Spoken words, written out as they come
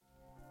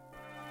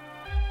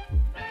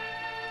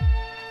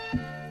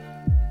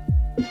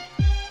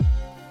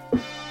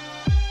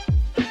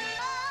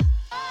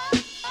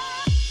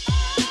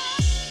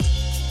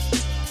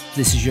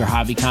This is your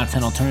hobby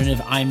content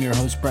alternative. I'm your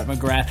host, Brett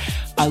McGrath.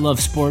 I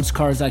love sports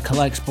cards. I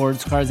collect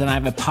sports cards, and I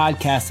have a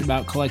podcast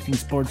about collecting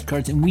sports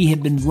cards. And we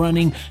have been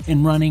running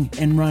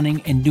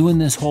and doing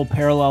this whole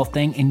parallel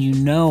thing. And you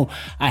know,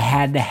 I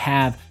had to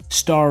have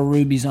Star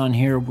Rubies on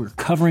here. We're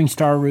covering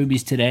Star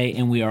Rubies today,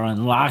 and we are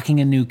unlocking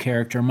a new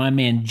character. My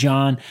man,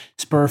 John,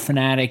 Spur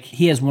Fanatic.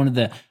 He has one of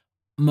the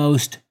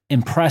most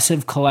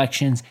impressive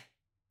collections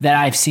that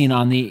I've seen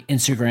on the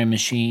Instagram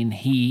machine.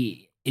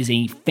 He is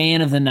a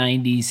fan of the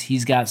 90s.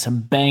 He's got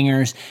some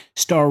bangers.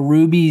 Star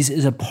Rubies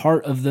is a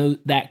part of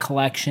that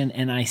collection.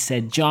 And I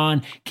said,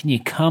 John, can you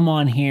come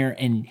on here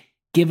and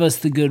give us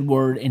the good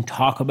word and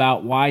talk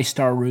about why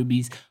Star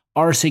Rubies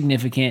are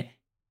significant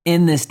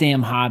in this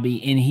damn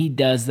hobby? And he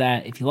does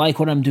that. If you like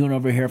what I'm doing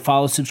over here,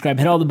 follow, subscribe,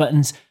 hit all the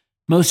buttons.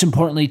 Most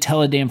importantly,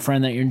 tell a damn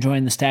friend that you're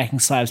enjoying the Stacking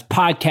Slabs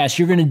podcast.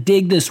 You're going to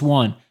dig this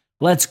one.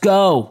 Let's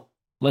go.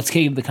 Let's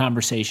kick the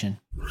conversation.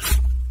 I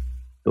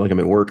feel like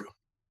I'm at work.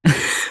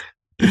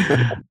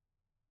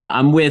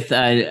 I'm with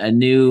a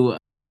new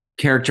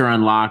character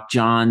unlock,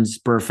 John,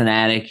 Spur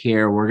Fanatic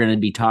here. We're going to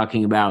be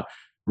talking about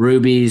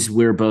Rubies.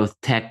 We're both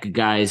tech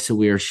guys, so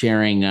we are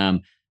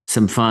sharing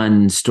some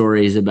fun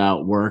stories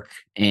about work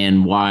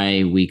and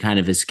why we kind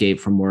of escape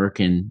from work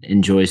and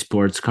enjoy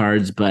sports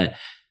cards. But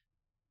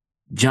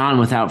John,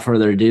 without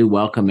further ado,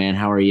 welcome, man.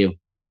 How are you?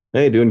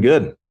 Hey, doing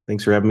good.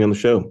 Thanks for having me on the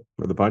show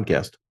or the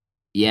podcast.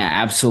 Yeah,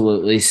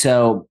 absolutely.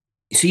 So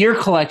your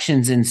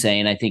collection's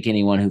insane. I think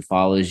anyone who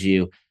follows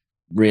you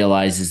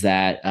realizes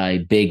that. A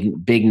big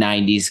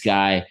 90s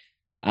guy.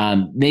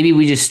 Maybe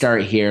we just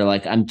start here.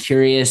 Like, I'm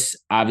curious.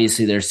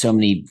 Obviously, there's so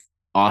many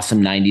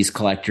awesome 90s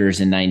collectors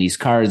and 90s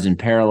cards and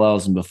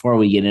parallels. And before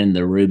we get into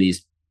the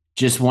Rubies,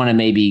 just want to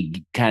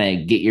maybe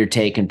kind of get your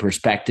take and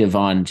perspective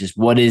on just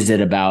what is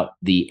it about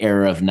the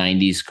era of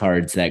 90s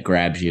cards that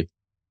grabs you?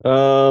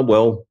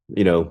 Well,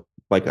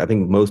 like I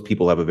think most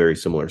people have a very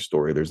similar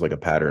story. There's like a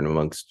pattern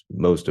amongst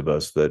most of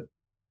us that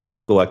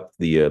collect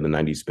the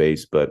 90s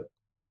space, but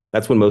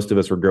that's when most of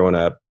us were growing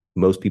up.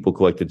 Most people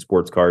collected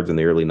sports cards in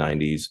the early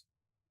 90s.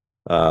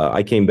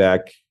 I came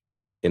back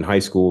in high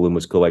school and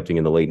was collecting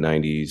in the late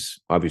 90s.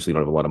 Obviously,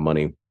 don't have a lot of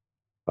money.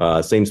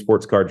 Same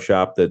sports card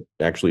shop that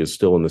actually is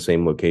still in the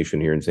same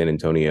location here in San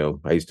Antonio.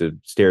 I used to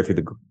stare through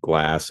the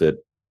glass at,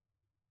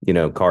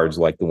 cards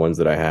like the ones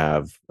that I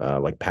have,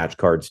 like patch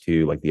cards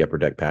too, like the Upper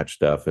Deck patch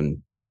stuff,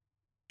 and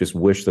just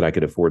wish that I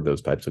could afford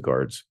those types of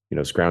cards,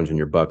 scrounging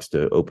your bucks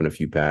to open a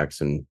few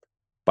packs and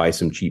buy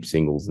some cheap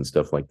singles and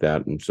stuff like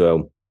that. And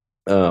so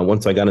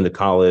once I got into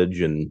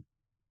college and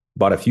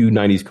bought a few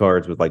 90s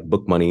cards with like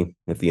book money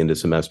at the end of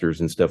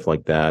semesters and stuff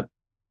like that.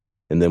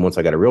 And then once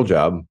I got a real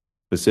job,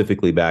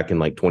 specifically back in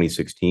like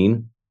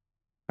 2016,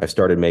 I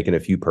started making a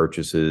few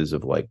purchases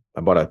of I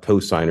bought a toe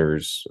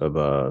signers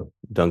of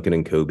Duncan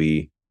and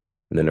Kobe,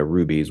 and then a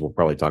Rubies. We'll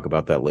probably talk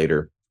about that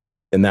later.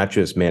 And that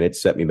just, man, it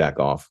set me back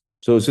off.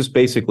 So it's just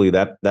basically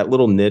that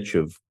little niche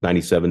of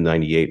 97,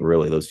 98,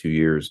 really those 2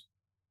 years.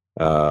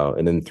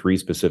 And then three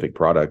specific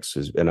products.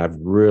 And I've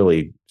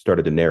really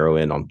started to narrow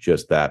in on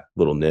just that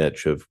little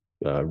niche of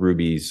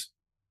Rubies,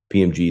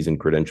 PMGs, and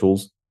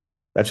credentials.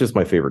 That's just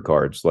my favorite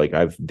cards. Like,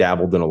 I've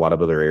dabbled in a lot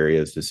of other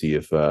areas to see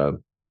if,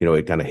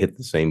 it kind of hit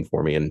the same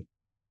for me.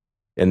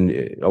 And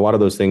a lot of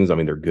those things, I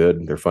mean, they're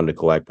good. They're fun to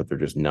collect, but they're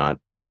just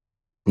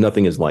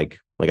nothing is like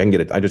I can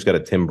get it. I just got a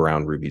Tim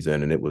Brown Rubies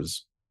in, and it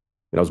was,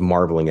 I was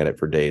marveling at it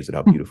for days at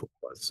how beautiful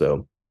it was.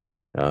 So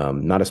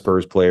not a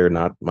Spurs player,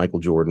 not Michael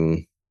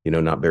Jordan,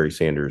 not Barry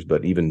Sanders,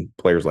 but even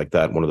players like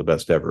that, one of the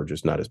best ever,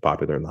 just not as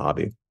popular in the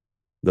hobby.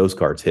 Those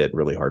cards hit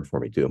really hard for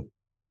me too.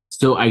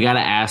 So I got to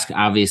ask,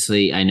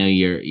 obviously, I know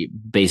you're,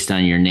 based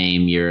on your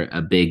name, you're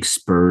a big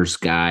Spurs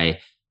guy.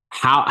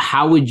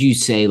 How would you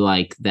say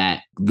like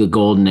that, the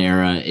golden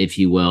era, if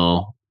you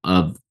will,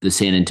 of the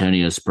San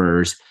Antonio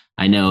Spurs?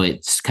 I know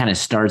it's kind of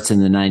starts in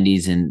the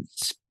 90s and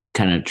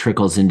kind of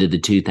trickles into the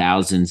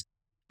 2000s,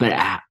 but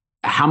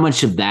how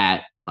much of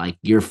that, like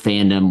your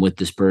fandom with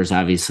the Spurs,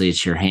 obviously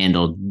it's your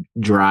handle,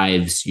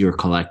 drives your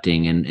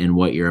collecting and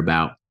what you're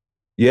about?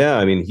 Yeah,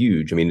 I mean,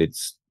 huge. I mean,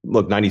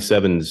 look,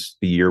 97's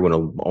the year when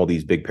all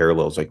these big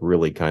parallels like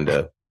really kind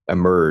of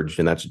emerged,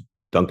 and that's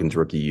Duncan's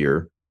rookie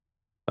year.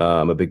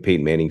 I'm a big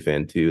Peyton Manning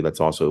fan too.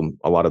 That's also,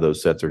 a lot of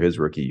those sets are his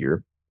rookie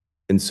year.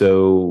 And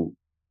so,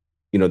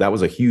 that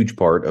was a huge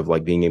part of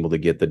like being able to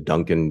get the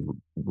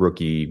Duncan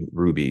rookie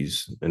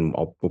Rubies. And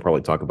we'll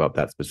probably talk about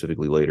that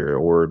specifically later,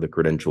 or the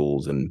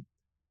credentials. And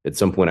at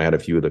some point I had a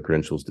few of the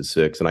credentials to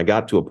 6, and I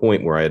got to a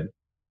point where I had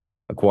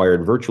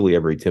acquired virtually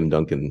every Tim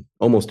Duncan,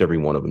 almost every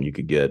one of them you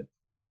could get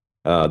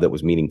that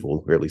was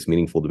meaningful, or at least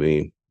meaningful to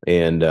me.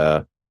 And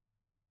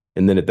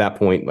then at that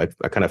point,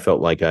 I kind of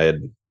felt like I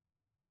had,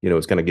 it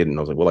was kind of getting,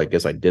 I was like, well, I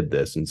guess I did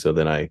this. And so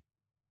then it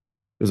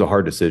was a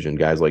hard decision.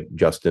 Guys like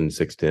Justin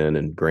 610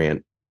 and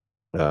Grant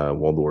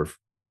Waldorf,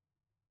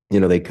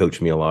 they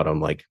coached me a lot on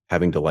like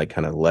having to like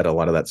kind of let a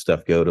lot of that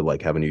stuff go to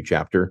like have a new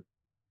chapter.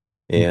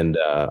 And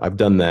I've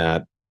done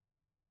that.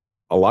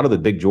 A lot of the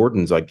big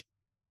Jordans, like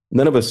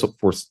none of us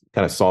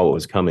kind of saw what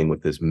was coming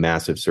with this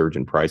massive surge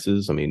in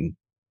prices. I mean,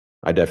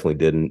 I definitely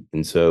didn't.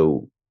 And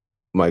so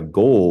my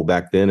goal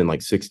back then in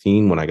like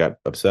 16 when I got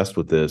obsessed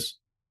with this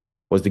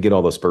was to get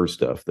all the Spurs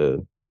stuff,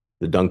 the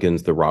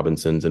Duncans, the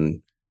Robinsons,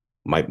 and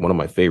one of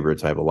my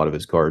favorites. I have a lot of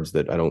his cards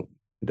that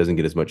it doesn't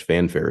get as much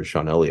fanfare as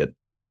Sean Elliott.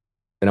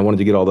 And I wanted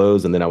to get all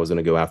those, and then I was going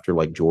to go after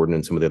like Jordan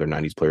and some of the other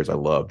 90s players I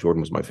love.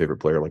 Jordan was my favorite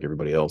player like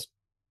everybody else.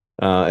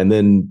 And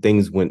then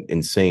things went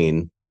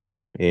insane.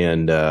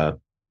 And about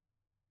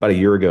a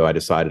year ago, I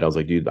decided, I was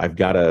like, dude, I've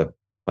got to,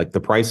 like,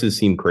 the prices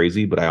seem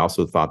crazy, but I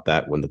also thought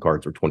that when the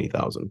cards were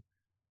 20,000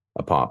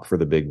 a pop for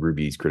the big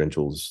Rubies,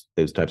 credentials,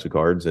 those types of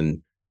cards.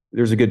 And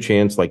there's a good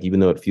chance, like, even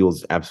though it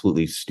feels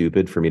absolutely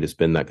stupid for me to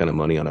spend that kind of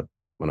money on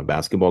a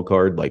basketball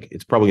card, like,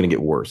 it's probably going to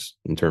get worse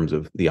in terms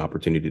of the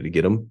opportunity to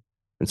get them.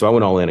 And so I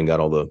went all in and got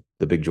all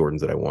the big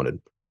Jordans that I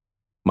wanted,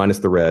 minus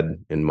the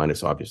red and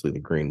minus obviously the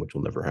green, which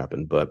will never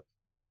happen. But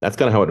that's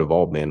kind of how it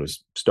evolved, man. It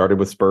was started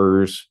with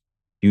Spurs,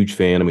 huge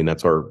fan. I mean,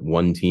 that's our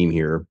one team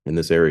here in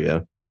this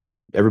area.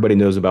 Everybody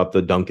knows about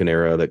the Duncan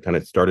era that kind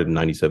of started in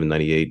 97,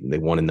 98, and they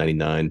won in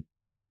 99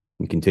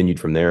 and continued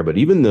from there. But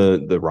even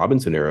the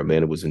Robinson era,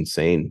 man, it was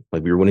insane.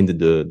 Like, we were winning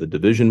the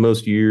division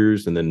most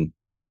years, and then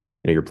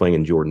you're playing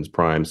in Jordan's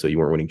prime, so you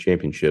weren't winning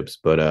championships.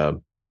 But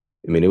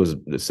I mean,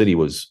 the city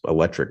was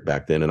electric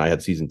back then, and I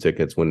had season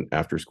tickets when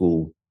after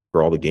school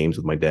for all the games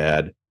with my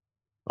dad.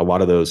 A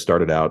lot of those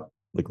started out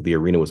like the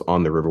arena was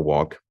on the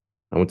Riverwalk.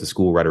 I went to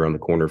school right around the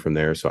corner from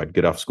there, so I'd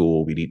get off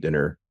school, we'd eat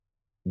dinner,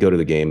 go to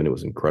the game, and it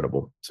was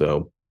incredible.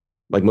 So,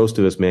 like most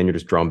of us, man, you're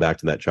just drawn back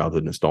to that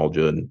childhood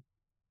nostalgia. And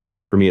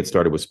for me, it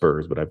started with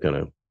Spurs, but I've kind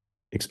of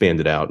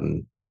expanded out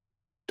and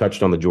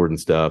touched on the Jordan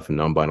stuff, and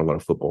now I'm buying a lot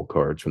of football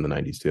cards from the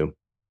 90s too.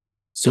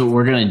 So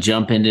we're going to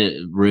jump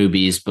into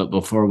Rubies, but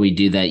before we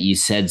do that, you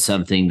said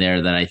something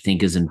there that I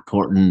think is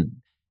important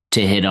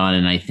to hit on,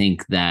 and I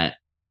think that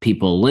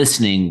people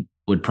listening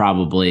would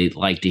probably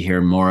like to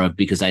hear more of,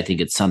 because I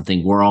think it's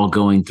something we're all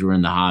going through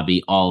in the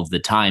hobby all of the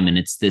time, and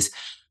it's this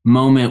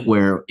moment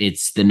where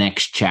it's the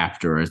next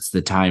chapter. It's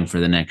the time for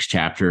the next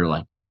chapter.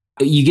 Like,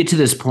 you get to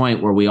this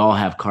point where we all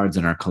have cards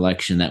in our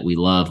collection that we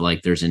love.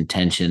 Like, there's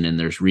intention and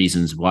there's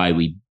reasons why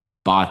we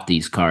bought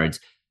these cards.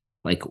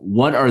 Like,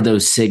 what are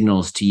those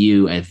signals to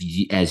you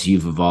as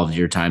you've evolved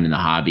your time in the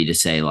hobby to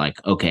say, like,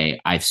 okay,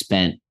 I've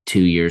spent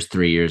 2 years,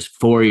 3 years,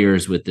 4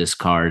 years with this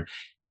card,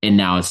 and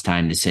now it's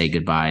time to say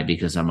goodbye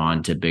because I'm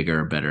on to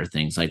bigger, better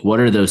things? Like, what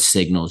are those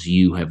signals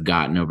you have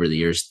gotten over the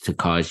years to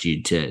cause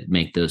you to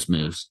make those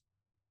moves?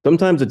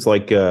 Sometimes it's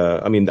like,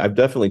 I mean, I've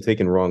definitely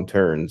taken wrong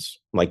turns.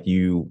 Like,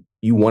 you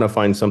want to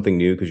find something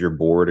new because you're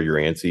bored or you're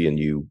antsy,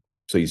 and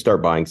so you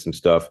start buying some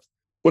stuff.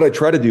 What I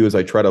try to do is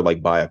I try to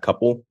like buy a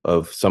couple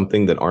of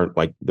something that aren't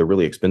like the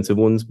really expensive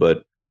ones,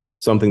 but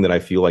something that I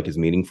feel like is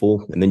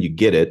meaningful. And then you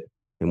get it.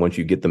 And once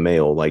you get the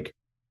mail, like,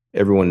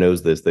 everyone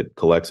knows this that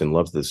collects and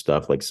loves this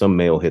stuff. Like, some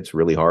mail hits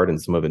really hard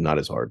and some of it not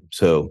as hard.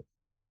 So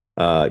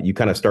you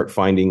kind of start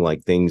finding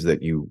like things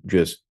that you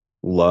just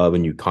love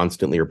and you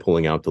constantly are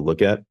pulling out to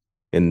look at.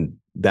 And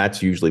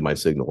that's usually my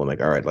signal. I'm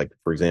like, all right, like,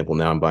 for example,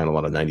 now I'm buying a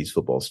lot of 90s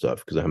football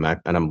stuff because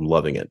I'm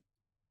loving it.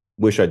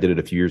 Wish I did it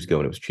a few years ago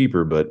and it was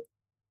cheaper, but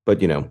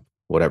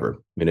whatever.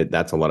 I mean,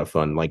 that's a lot of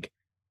fun. Like,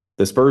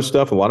 the Spurs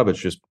stuff, a lot of it's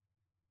just,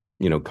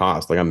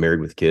 cost. Like, I'm married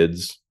with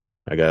kids.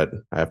 I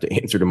have to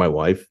answer to my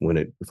wife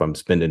if I'm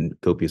spending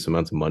copious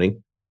amounts of money.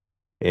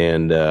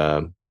 And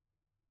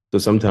so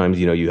sometimes,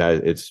 you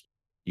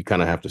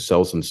kind of have to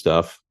sell some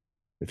stuff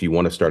if you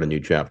want to start a new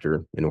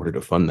chapter in order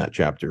to fund that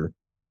chapter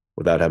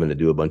without having to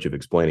do a bunch of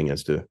explaining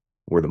as to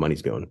where the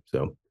money's going.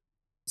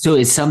 So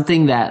it's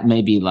something that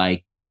maybe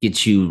like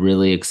gets you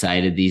really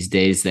excited these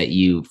days that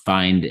you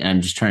find,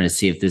 I'm just trying to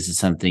see if this is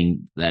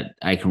something that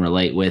I can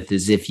relate with,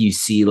 is if you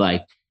see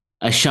like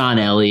a Sean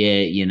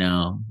Elliott,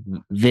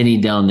 Vinny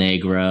Del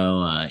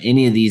Negro,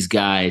 any of these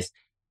guys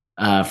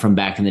from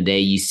back in the day,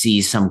 you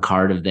see some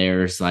card of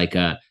theirs, like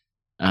a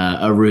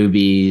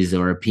Rubies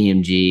or a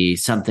PMG,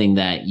 something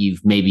that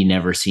you've maybe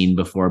never seen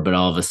before, but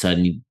all of a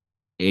sudden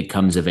it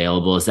comes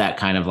available. Is that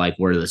kind of like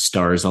where the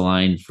stars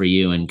align for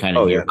you and kind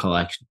of your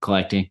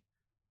collecting?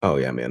 Oh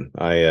yeah, man.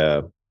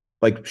 I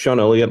like Sean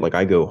Elliott, like,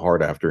 I go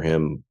hard after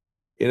him.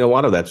 A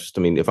lot of that's just,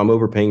 I mean, if I'm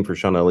overpaying for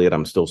Sean Elliott,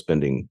 I'm still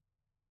spending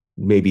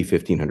maybe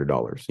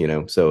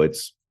 $1,500, so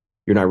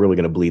you're not really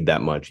going to bleed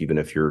that much, even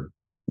if you're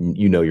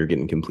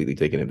getting completely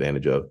taken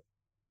advantage of.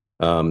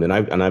 And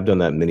I've done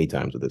that many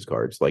times with his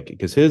cards, like,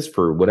 because his,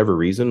 for whatever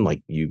reason,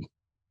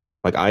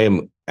 I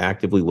am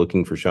actively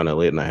looking for Sean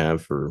Elliott, and I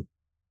have for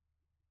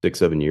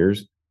 6-7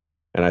 years,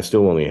 and I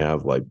still only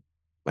have like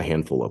a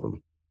handful of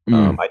them.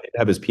 I did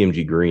have his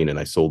PMG green, and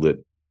I sold it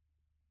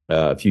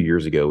a few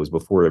years ago. It was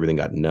before everything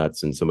got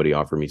nuts, and somebody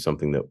offered me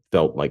something that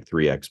felt like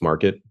 3x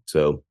market.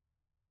 So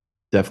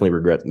definitely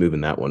regret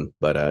moving that one.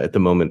 But at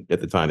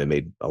the time, it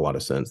made a lot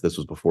of sense. This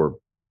was before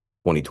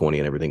 2020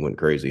 and everything went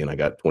crazy, and I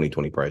got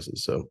 2020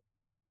 prices. So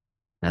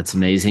that's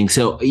amazing.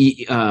 So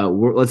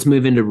let's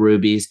move into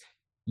Rubies.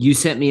 You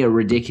sent me a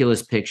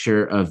ridiculous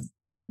picture of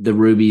the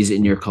Rubies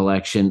in your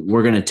collection.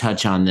 We're going to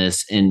touch on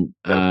this, and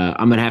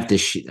I'm going to have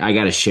to, I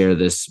got to share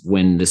this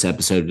when this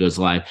episode goes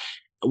live.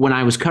 when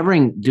I was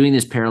doing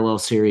this parallel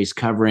series,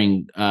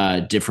 covering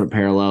different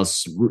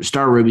parallels,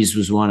 Star Rubies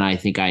was one I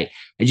think I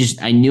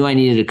knew I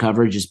needed to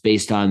cover just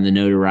based on the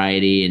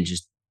notoriety, and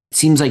just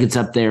seems like it's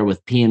up there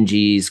with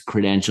PMG's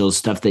credentials,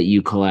 stuff that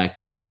you collect.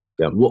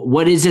 Yep.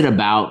 What is it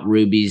about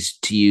Rubies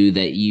to you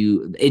that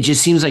it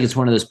just seems like it's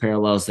one of those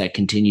parallels that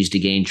continues to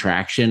gain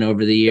traction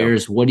over the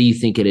years? Yep. What do you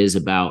think it is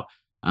about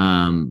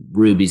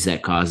Rubies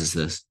that causes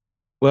this?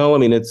 Well, I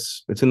mean,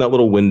 it's in that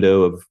little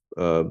window of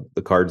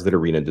the cards that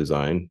Arena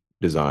designed,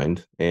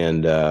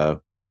 and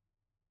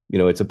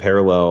it's a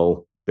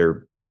parallel.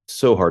 They're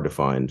so hard to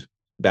find.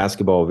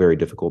 Basketball, very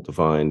difficult to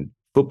find.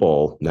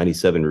 Football,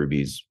 97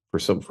 Rubies,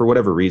 for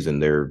whatever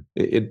reason,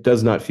 it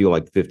does not feel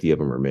like 50 of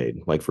them are made.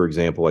 Like, for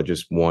example, I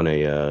just won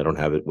I don't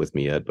have it with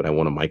me yet, but I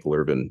won a Michael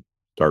Irvin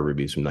Star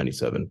Rubies from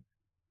 97.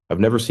 I've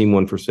never seen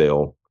one for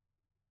sale.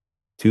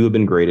 2 have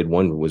been graded.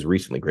 1 was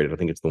recently graded. I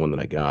think it's the one that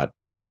I got.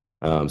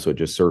 So it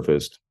just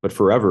surfaced. But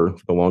forever,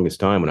 for the longest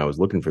time, when I was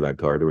looking for that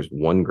card, there was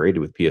 1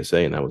 graded with PSA,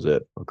 and that was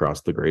it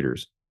across the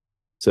graders.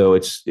 So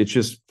it's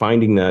just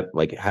finding that,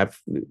 like, have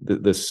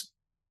this,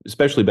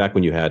 especially back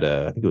when you had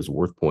I think it was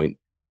Worth Point,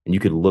 and you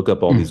could look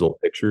up all these old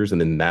pictures, and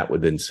then that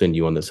would then send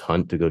you on this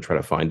hunt to go try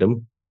to find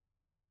them.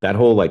 That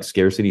whole like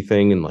scarcity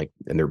thing, and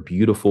they're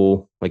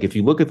beautiful. Like, if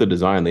you look at the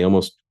design, they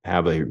almost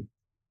have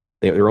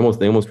they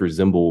almost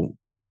resemble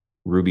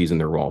rubies in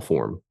their raw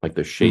form, like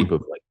the shape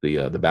of like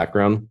the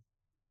background.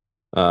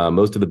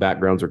 Most of the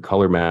backgrounds are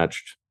color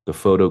matched. The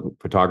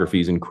photography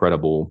is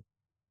incredible.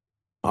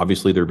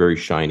 Obviously, they're very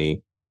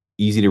shiny,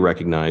 easy to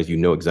recognize. You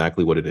know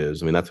exactly what it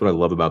is. I mean, that's what I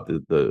love about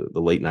the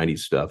late 90s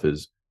stuff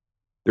is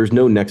there's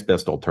no next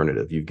best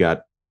alternative. You've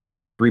got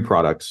 3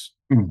 products,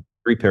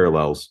 3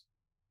 parallels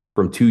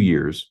from 2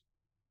 years.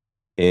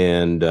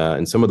 And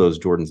some of those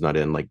Jordan's not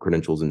in, like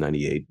Credentials in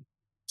 98.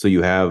 So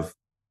you have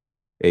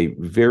a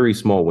very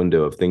small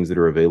window of things that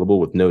are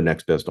available with no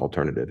next best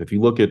alternative. If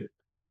you look at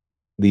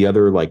the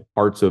other like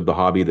parts of the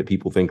hobby that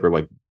people think are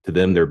like, to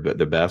them, they're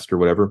the best or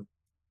whatever,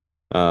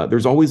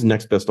 there's always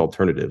next best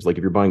alternatives. Like,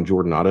 if you're buying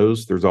Jordan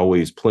autos, there's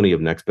always plenty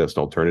of next best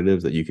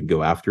alternatives that you can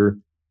go after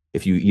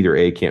if you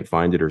either can't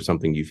find it, or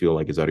something you feel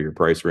like is out of your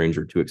price range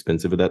or too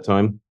expensive at that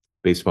time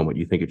based upon what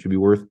you think it should be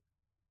worth.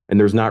 And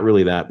there's not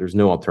really there's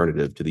no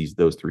alternative to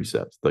those 3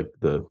 sets. Like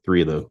the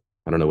 3 of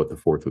I don't know what the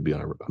 4th would be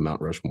on a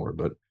Mount Rushmore,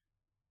 but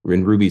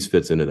Rubies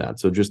fits into that.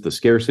 So just the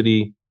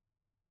scarcity,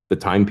 the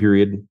time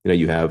period,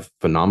 you have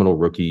phenomenal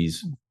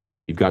rookies.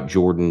 You've got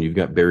Jordan, you've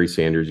got Barry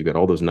Sanders, you've got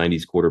all those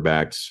 90s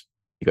quarterbacks.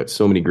 You got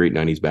so many great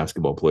 90s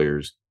basketball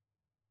players.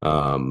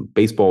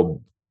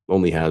 Baseball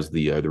only has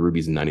the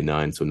Rubies in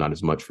 99, so not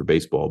as much for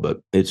baseball, but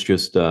it's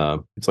just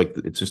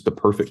it's just the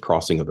perfect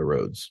crossing of the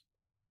roads.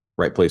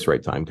 Right place,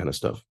 right time kind of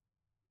stuff.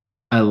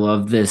 I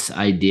love this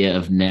idea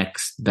of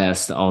next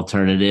best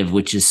alternative,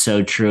 which is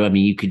so true. I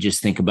mean, you could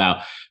just think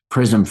about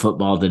Prism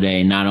football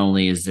today. Not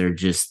only is there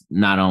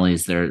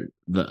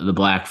the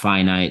black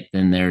finite,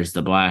 then there's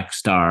the black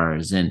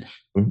stars and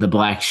the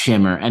black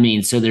shimmer. I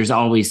mean, so there's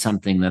always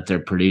something that they're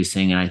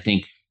producing. And I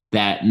think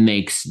that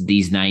makes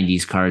these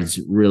 90s cards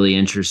really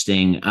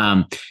interesting.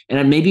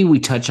 And maybe we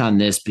touch on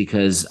this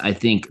because I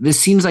think this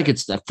seems like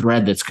it's a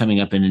thread that's coming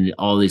up in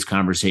all these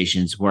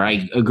conversations where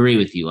I agree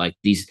with you. Like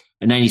these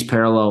 90s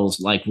parallels,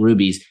 like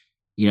Rubies,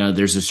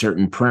 there's a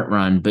certain print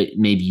run, but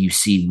maybe you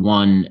see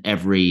one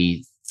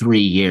every 3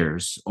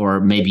 years, or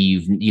maybe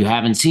you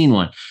haven't seen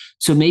one.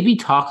 So maybe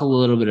talk a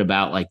little bit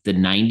about like the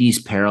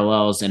 90s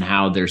parallels and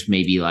how there's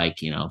maybe like,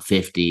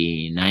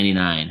 50,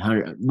 99,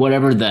 100,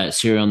 whatever the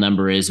serial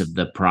number is of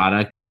the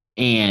product,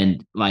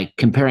 and like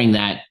comparing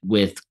that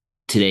with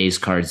today's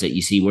cards that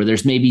you see where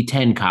there's maybe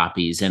 10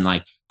 copies, and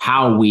like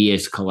how we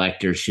as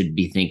collectors should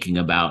be thinking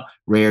about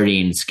rarity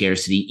and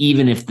scarcity,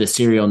 even if the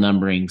serial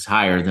numbering's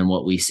higher than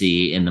what we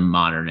see in the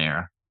modern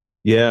era.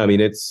 Yeah,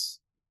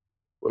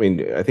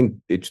 I think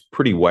it's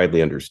pretty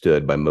widely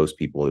understood by most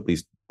people, at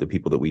least the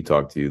people that we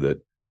talk to,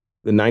 that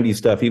the 90s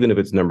stuff, even if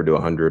it's numbered to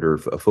 100, or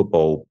a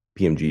football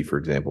PMG, for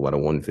example, at a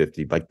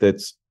 150, like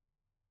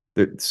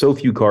so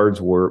few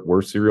cards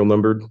were serial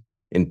numbered,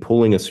 and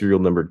pulling a serial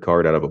numbered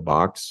card out of a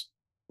box,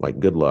 like,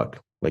 good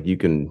luck. Like, you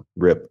can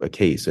rip a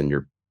case and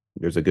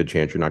there's a good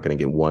chance you're not going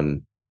to get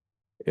one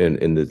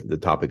in the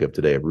topic of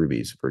today of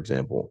Rubies, for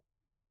example.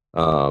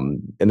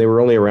 And they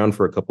were only around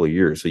for a couple of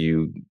years. So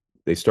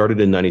they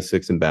started in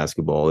 96 in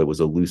basketball. It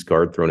was a loose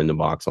card thrown in the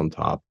box on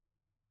top.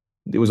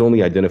 It was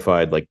only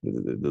identified, like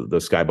the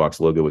Skybox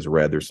logo was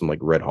red. There's some like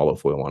red hollow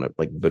foil on it,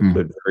 but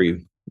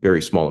very,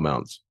 very small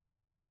amounts.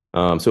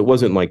 So it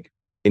wasn't like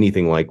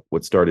anything like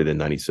what started in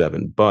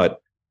 97,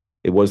 but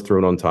it was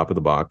thrown on top of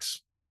the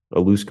box, a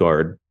loose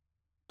card.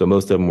 So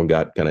most of them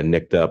got kind of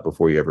nicked up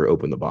before you ever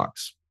open the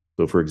box.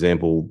 So for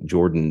example,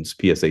 Jordan's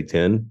PSA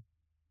 10,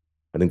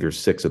 I think there's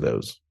 6 of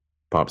those,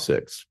 pop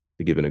 6,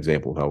 to give an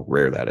example of how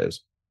rare that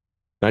is.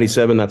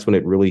 97, that's when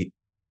it really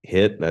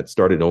hit. That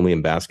started only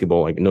in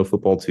basketball, like no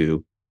football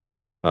too.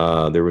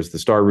 There was the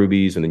Star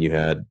Rubies, and then you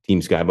had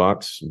Team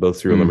Skybox, both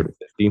serial number to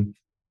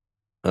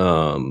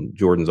 50.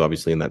 Jordan's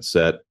obviously in that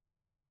set.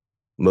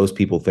 Most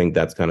people think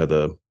that's kind of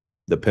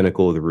the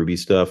pinnacle of the Ruby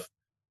stuff.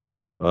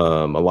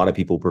 A lot of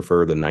people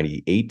prefer the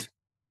 98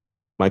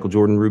 Michael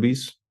Jordan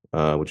Rubies,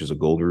 which is a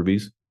gold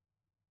Rubies.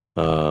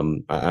 I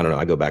don't know.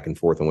 I go back and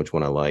forth on which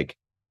one I like.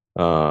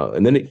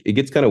 And then it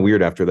gets kind of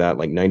weird after that.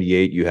 Like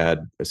 98, you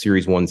had a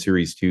series 1,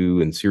 series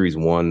 2, and series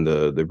 1,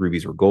 the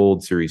Rubies were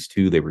gold. Series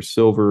 2, they were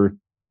silver.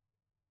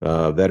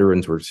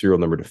 Veterans were serial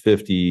number to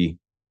 50.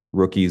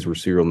 Rookies were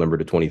serial number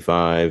to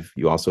 25.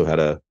 You also had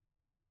a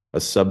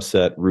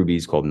subset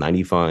Rubies called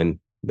 90 Fine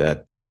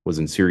that was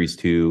in series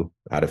 2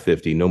 out of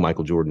 50. No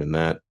Michael Jordan in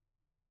that.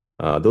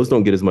 Those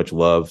don't get as much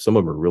love. Some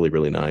of them are really,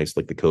 really nice.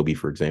 Like the Kobe,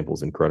 for example,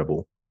 is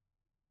incredible.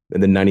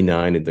 And then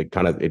 99,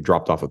 it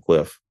dropped off a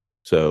cliff.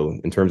 So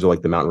in terms of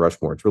like the Mount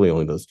Rushmore, it's really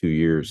only those 2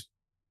 years.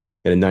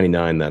 And in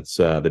 99, that's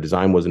the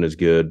design wasn't as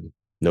good.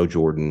 No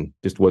Jordan,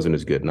 just wasn't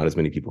as good. Not as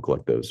many people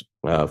collect those.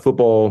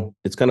 Football,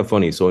 it's kind of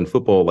funny. So in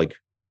football, like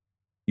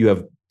you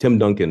have Tim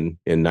Duncan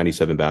in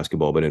 97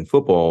 basketball, but in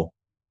football,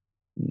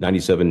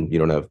 97, you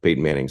don't have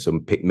Peyton Manning. So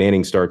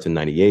Manning starts in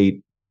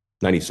 98,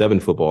 97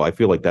 football. I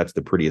feel like that's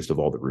the prettiest of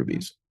all the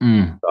Rubies.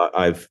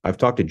 I've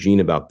talked to Gene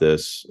about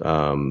this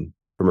from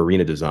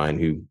Arena Design,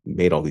 who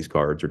made all these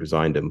cards or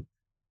designed them.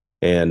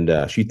 And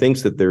she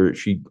thinks that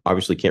she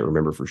obviously can't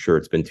remember for sure.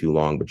 It's been too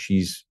long, but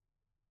she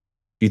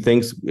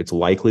thinks it's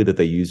likely that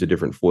they use a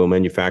different foil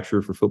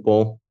manufacturer for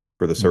football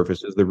for the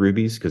surfaces of the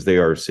Rubies because they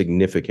are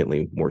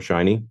significantly more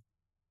shiny.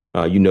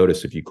 You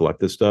notice if you collect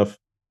this stuff.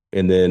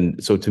 And then,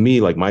 so to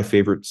me, like my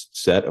favorite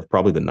set of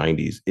probably the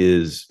 90s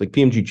is like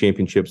PMG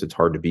Championships. It's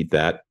hard to beat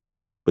that.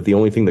 But the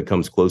only thing that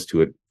comes close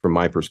to it from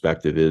my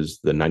perspective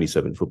is the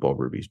 97 football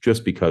Rubies,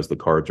 just because the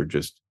cards are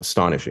just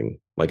astonishing.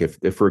 Like if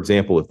for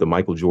example, if the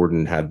Michael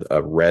Jordan had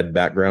a red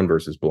background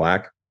versus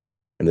black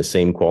and the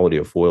same quality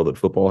of foil that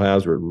football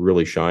has, where it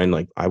really shine,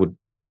 like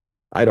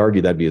I'd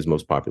argue that'd be his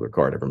most popular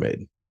card ever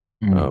made.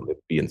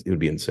 It would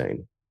be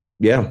insane.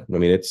 Yeah. I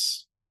mean,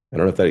 I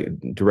don't know if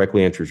that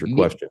directly answers your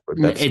question,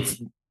 but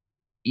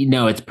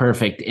it's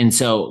perfect. And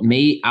so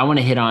I want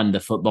to hit on the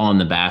football and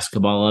the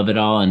basketball of it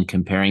all and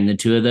comparing the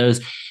two of those,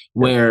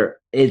 where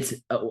it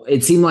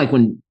seemed like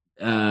when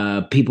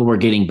people were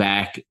getting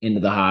back into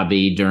the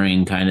hobby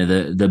during kind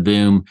of the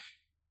boom,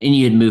 and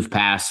you had moved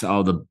past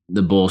all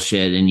the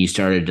bullshit and you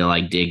started to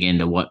like dig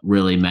into what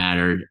really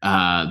mattered.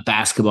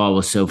 Basketball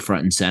was so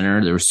front and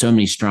center. There were so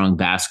many strong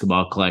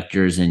basketball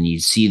collectors, and you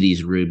see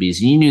these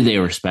Rubies and you knew they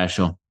were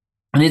special.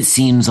 And it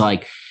seems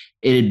like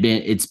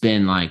it's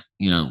been like,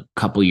 a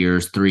couple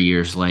years, 3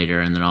 years later,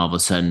 and then all of a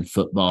sudden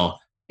football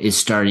is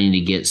starting to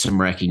get some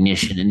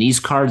recognition. And these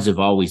cards have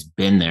always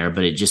been there,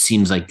 but it just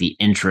seems like the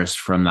interest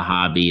from the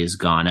hobby has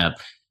gone up.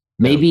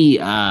 Maybe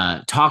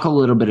talk a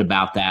little bit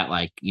about that,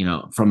 like,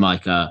 from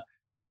like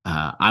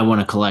I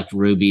want to collect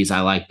Rubies,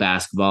 I like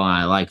basketball, and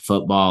I like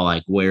football,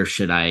 like where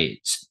should I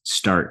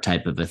start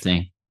type of a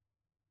thing?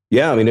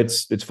 Yeah, I mean,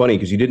 it's funny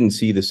because you didn't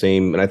see the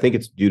same, and I think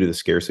it's due to the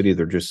scarcity.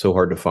 They're just so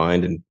hard to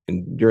find.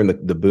 And during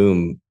the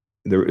boom,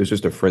 it was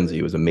just a frenzy.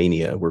 It was a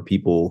mania where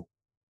people,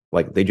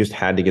 like, they just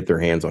had to get their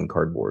hands on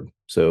cardboard.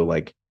 So,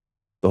 like,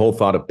 the whole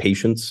thought of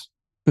patience,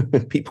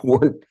 people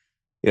weren't,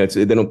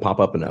 they don't pop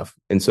up enough.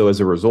 And so as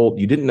a result,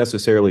 you didn't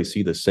necessarily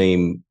see the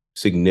same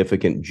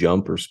significant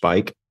jump or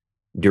spike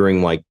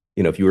during, like,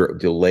 if you were to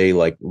delay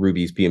like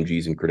Rubies,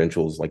 PMGs, and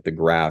credentials, like the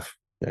graph.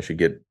 I should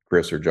get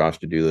Chris or Josh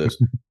to do this.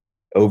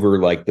 Over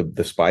like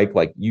the spike,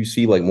 like you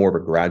see like more of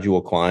a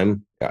gradual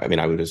climb. I mean,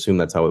 I would assume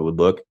that's how it would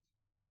look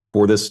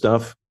for this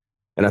stuff.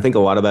 And I think a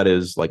lot of that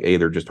is like,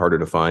 they're just harder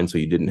to find. So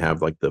you didn't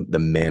have like the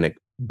manic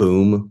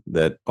boom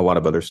that a lot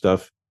of other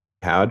stuff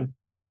had.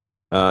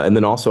 And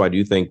then also I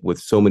do think with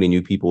so many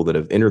new people that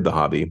have entered the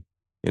hobby,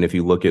 and if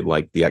you look at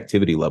like the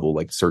activity level,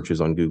 like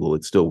searches on Google,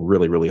 it's still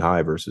really, really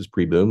high versus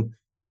pre-boom.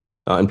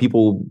 And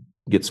people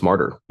get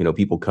smarter,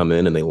 people come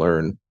in and they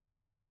learn.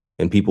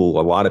 And a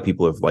lot of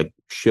people have like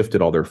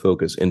shifted all their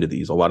focus into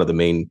these. A lot of the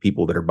main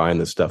people that are buying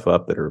this stuff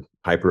up that are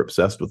hyper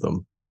obsessed with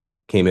them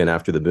came in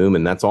after the boom.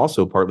 And that's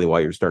also partly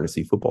why you're starting to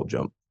see football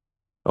jump.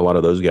 A lot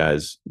of those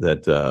guys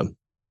that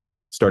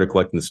started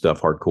collecting this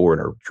stuff hardcore and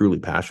are truly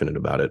passionate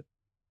about it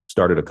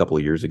started a couple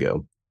of years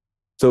ago.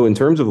 So in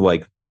terms of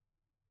like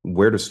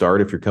where to start,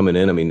 if you're coming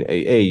in, I mean,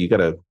 you got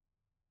to,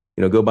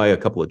 go buy a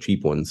couple of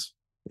cheap ones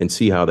and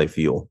see how they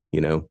feel.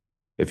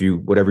 If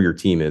whatever your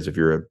team is, if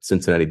you're a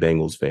Cincinnati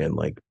Bengals fan,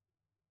 like,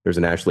 there's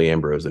an Ashley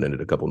Ambrose that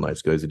ended a couple nights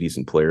ago. He's a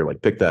decent player.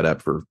 Like, pick that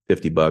up for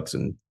 $50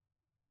 and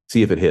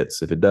see if it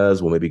hits. If it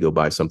does, we'll maybe go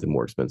buy something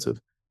more expensive.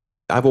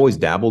 I've always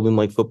dabbled in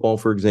like football,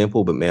 for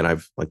example, but man,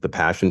 I've like the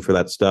passion for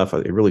that stuff.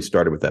 It really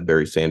started with that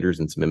Barry Sanders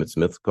and some Emmitt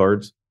Smith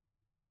cards.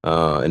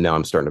 And now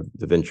I'm starting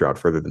to venture out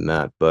further than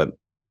that. But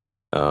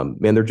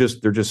man, they're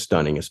just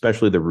stunning,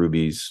 especially the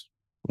Rubies.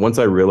 Once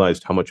I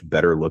realized how much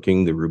better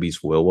looking the Rubies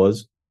foil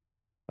was,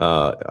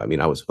 I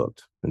mean, I was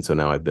hooked. And so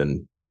now I've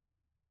been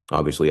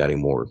obviously adding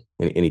more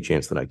any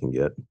chance that I can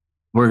get.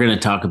 We're going to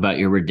talk about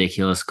your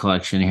ridiculous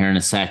collection here in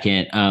a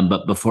second.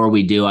 But before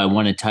we do, I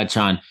want to touch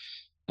on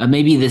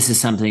maybe this is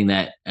something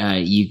that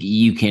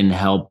you can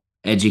help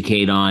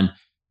educate on.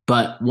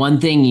 But one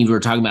thing, you were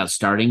talking about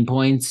starting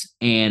points,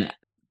 and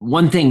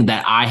one thing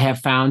that I have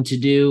found to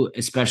do,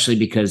 especially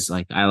because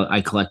like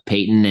I collect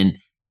Peyton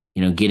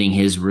and getting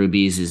his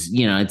rubies is,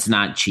 it's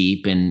not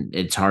cheap and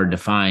it's hard to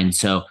find.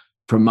 So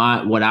for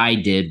what I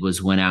did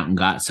was went out and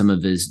got some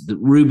of the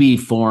ruby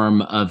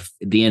form of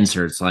the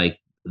inserts, like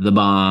the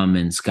bomb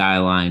and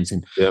skylines.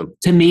 And Yeah.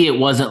 to me, it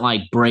wasn't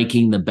like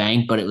breaking the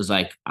bank, but it was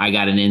like I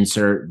got an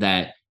insert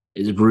that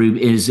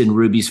is in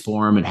ruby's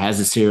form. It has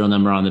a serial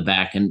number on the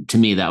back. And to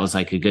me, that was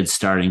like a good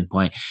starting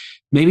point.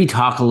 Maybe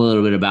talk a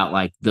little bit about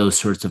like those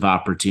sorts of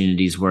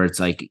opportunities where it's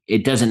like,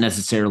 it doesn't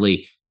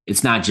necessarily,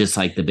 it's not just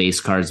like the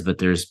base cards, but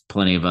there's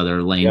plenty of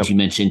other lanes. Yeah. You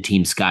mentioned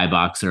Team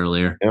Skybox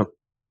earlier. Yeah.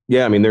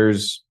 Yeah. I mean,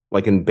 there's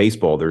like in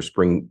baseball, there's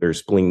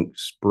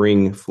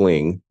spring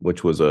fling,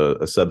 which was a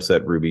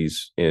subset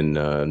rubies in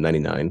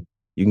 99.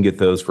 You can get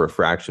those for a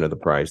fraction of the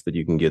price that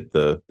you can get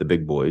the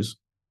big boys.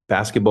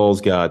 Basketball's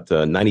got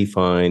 90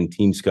 Fine,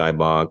 Team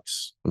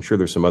Skybox. I'm sure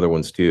there's some other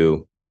ones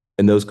too.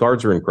 And those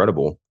cards are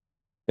incredible.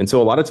 And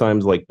so a lot of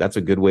times, like, that's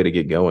a good way to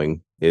get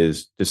going,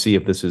 is to see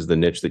if this is the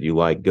niche that you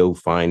like. Go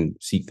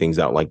seek things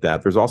out like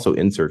that. There's also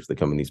inserts that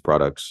come in these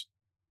products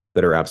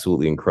that are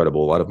absolutely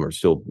incredible. A lot of them are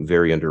still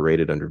very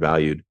underrated,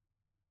 undervalued.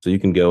 So you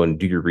can go and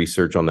do your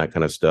research on that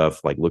kind of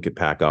stuff, like look at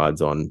pack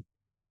odds on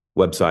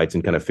websites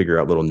and kind of figure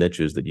out little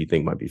niches that you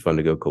think might be fun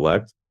to go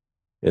collect.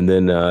 And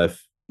then,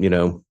 if,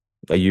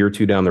 a year or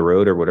two down the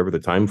road or whatever the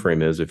time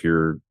frame is, if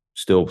you're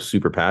still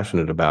super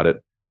passionate about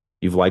it,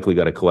 you've likely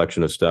got a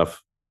collection of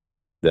stuff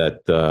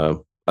that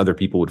other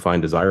people would find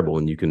desirable,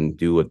 and you can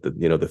do what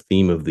the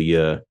theme of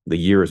the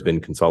year has been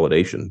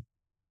consolidation.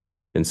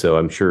 And so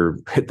I'm sure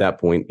at that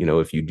point,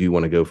 if you do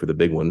want to go for the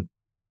big one,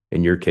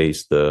 in your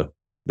case, the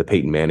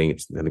Peyton Manning,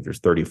 I think there's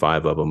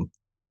 35 of them.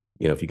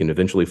 If you can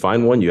eventually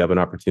find one, you have an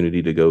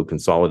opportunity to go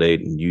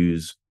consolidate and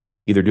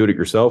either do it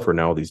yourself, or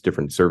now all these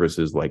different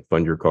services like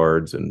Fund Your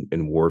Cards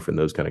and Wharf and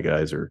those kind of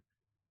guys are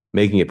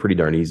making it pretty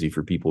darn easy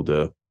for people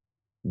to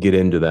get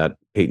into that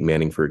Peyton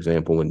Manning, for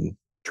example, and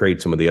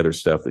trade some of the other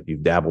stuff that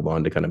you've dabbled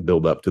on to kind of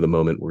build up to the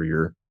moment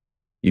where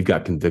you've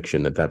got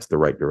conviction that that's the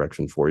right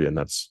direction for you. And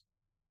that's,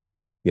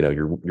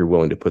 you're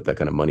willing to put that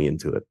kind of money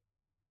into it.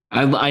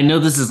 I know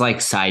this is like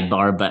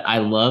sidebar, but I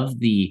love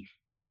the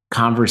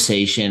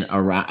conversation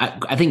around,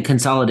 I think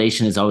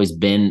consolidation has always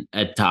been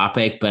a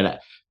topic,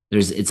 but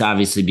it's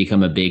obviously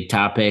become a big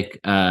topic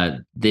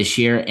this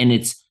year. And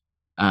it's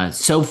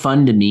so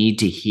fun to me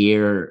to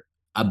hear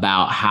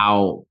about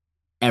how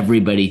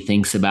everybody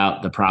thinks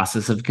about the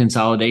process of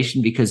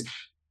consolidation, because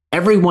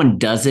everyone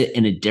does it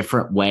in a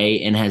different way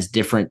and has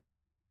different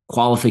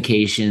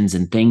qualifications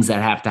and things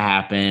that have to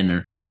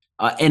happen.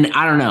 And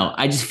I don't know.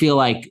 I just feel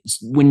like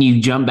when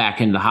you jump back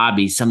into the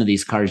hobby, some of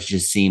these cards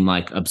just seem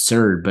like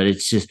absurd, but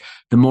it's just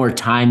the more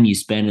time you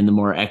spend and the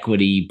more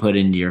equity you put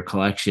into your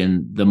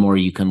collection, the more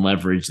you can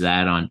leverage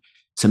that on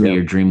some of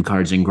your dream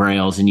cards and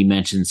grails. And you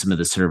mentioned some of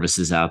the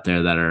services out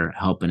there that are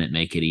helping it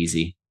make it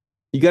easy.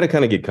 You got to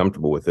kind of get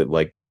comfortable with it.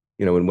 Like,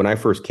 when I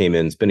first came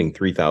in, spending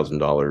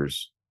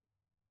 $3,000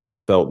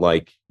 felt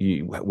like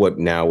what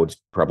now would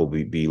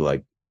probably be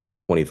like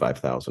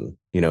 $25,000.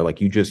 Like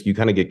you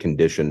kind of get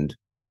conditioned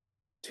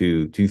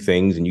to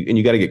things, and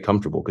you got to get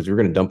comfortable, because you're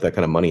going to dump that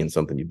kind of money in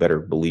something. You better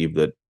believe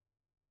that,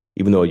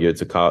 even though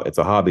it's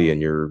a hobby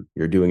and you're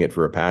doing it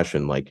for a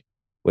passion, like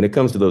when it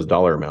comes to those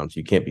dollar amounts,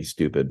 you can't be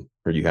stupid,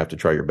 or you have to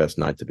try your best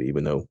not to be,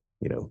 even though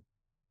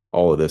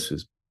all of this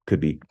could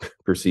be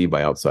perceived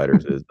by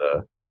outsiders as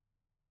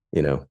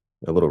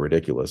a little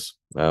ridiculous.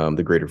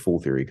 The greater fool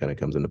theory kind of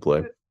comes into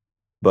play.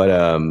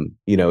 But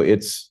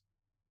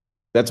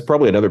that's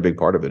probably another big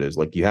part of it, is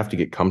like you have to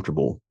get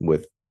comfortable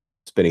with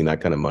spending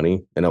that kind of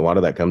money. And a lot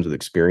of that comes with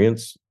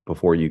experience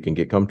before you can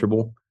get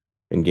comfortable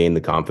and gain the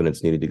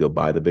confidence needed to go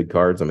buy the big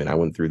cards. I mean, I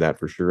went through that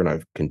for sure, and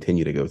I've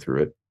continued to go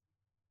through it.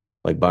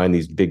 Like buying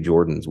these big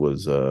Jordans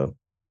was,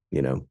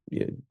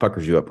 it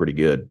puckers you up pretty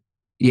good.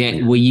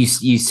 Yeah. Well, you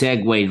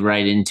segued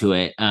right into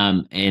it.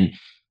 And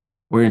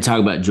we're going to talk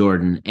about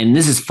Jordan. And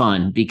this is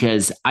fun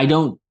because I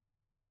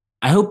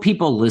hope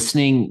people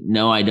listening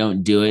know I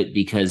don't do it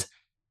because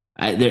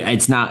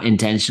it's not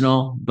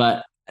intentional,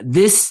 but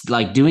this,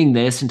 like doing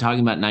this and talking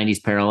about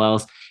 90s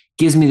parallels,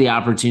 gives me the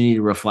opportunity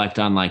to reflect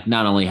on like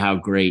not only how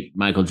great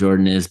Michael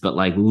Jordan is, but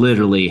like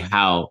literally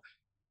how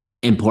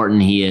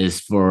important he is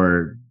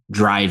for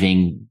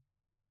driving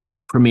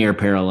premier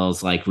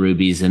parallels like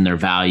Rubies and their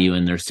value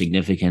and their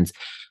significance.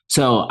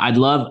 So I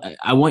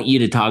want you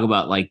to talk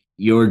about like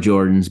your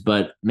Jordans,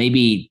 but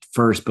maybe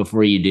first,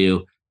 before you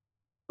do,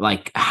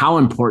 like how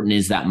important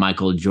is that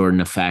Michael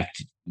Jordan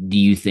effect, do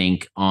you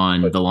think,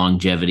 on the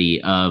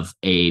longevity of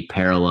a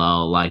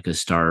parallel like a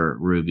Star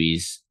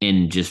Rubies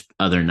and just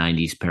other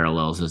 90s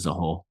parallels as a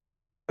whole?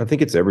 I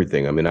think it's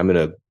everything. I mean, I'm in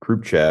a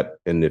group chat,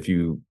 and if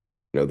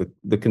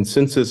the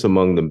consensus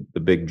among the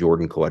big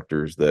Jordan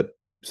collectors that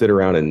sit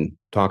around and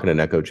talk in an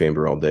echo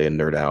chamber all day and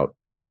nerd out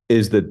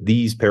is that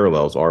these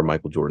parallels are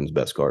Michael Jordan's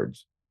best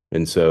cards.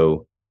 And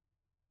so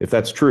if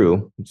that's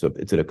true,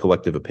 it's a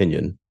collective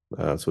opinion.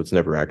 So it's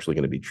never actually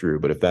going to be true.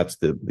 But if that's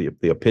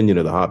the opinion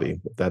of the hobby,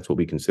 if that's what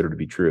we consider to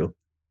be true,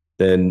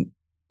 then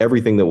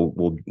everything that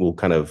will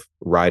kind of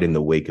ride in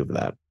the wake of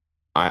that.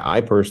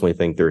 I personally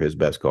think they're his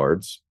best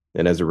cards.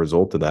 And as a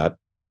result of that,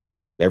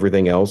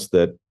 everything else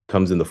that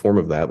comes in the form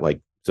of that,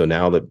 like, so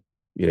now that,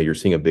 you're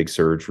seeing a big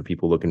surge for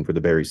people looking for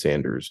the Barry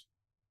Sanders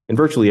and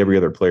virtually every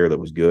other player that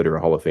was good or a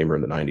Hall of Famer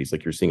in the 90s,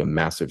 like you're seeing a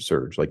massive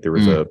surge. Like there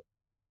was a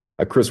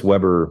Chris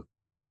Webber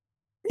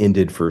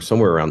ended for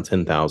somewhere around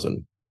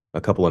 10,000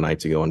 a couple of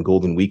nights ago on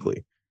Golden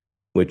Weekly,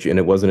 and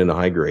it wasn't in a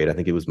high grade. I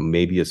think it was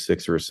maybe a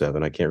 6 or a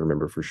 7. I can't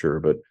remember for sure,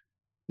 but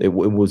it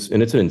was,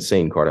 and it's an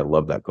insane card. I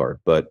love that card,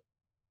 but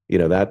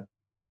that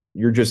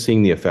you're just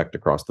seeing the effect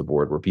across the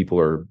board where people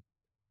are,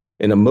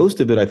 and most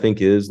of it I think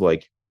is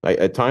like,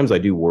 at times I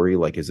do worry,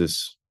 like, is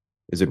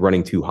it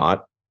running too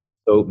hot?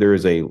 So there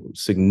is a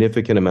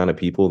significant amount of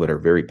people that are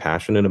very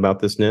passionate about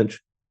this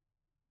niche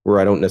where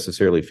I don't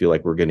necessarily feel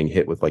like we're getting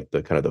hit with like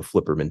the kind of the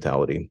flipper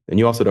mentality. And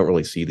you also don't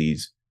really see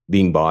these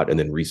being bought and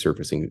then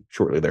resurfacing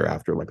shortly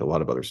thereafter, like a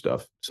lot of other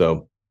stuff.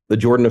 So the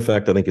Jordan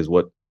effect, I think, is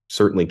what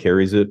certainly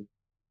carries it.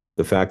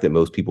 The fact that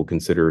most people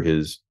consider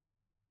his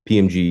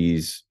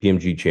PMGs,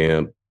 PMG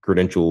champ,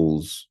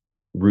 credentials,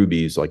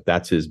 rubies, like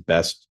that's his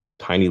best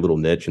tiny little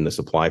niche, and the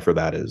supply for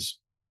that is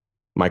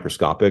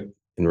microscopic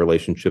in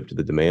relationship to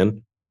the demand.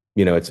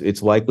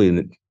 It's likely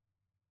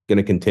going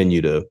to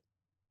continue to,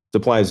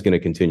 supply is going to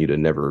continue to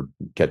never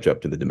catch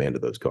up to the demand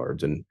of those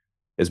cards. And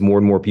as more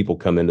and more people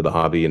come into the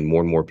hobby and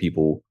more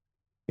people,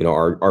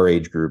 our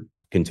age group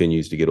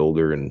continues to get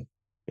older and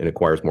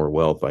acquires more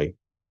wealth,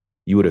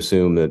 you would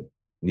assume that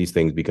these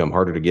things become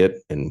harder to get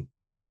and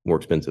more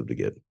expensive to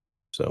get.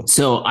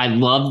 So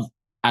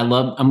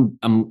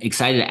I'm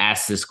excited to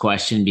ask this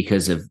question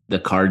because of the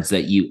cards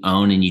that you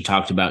own, and you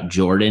talked about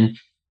Jordan.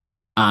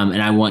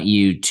 And I want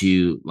you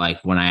to, like,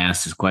 when I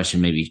ask this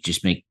question, maybe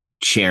just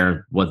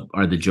share what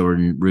are the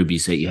Jordan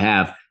rubies that you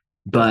have.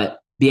 But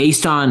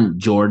based on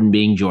Jordan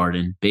being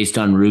Jordan, based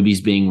on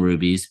rubies being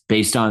rubies,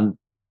 based on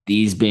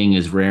these being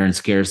as rare and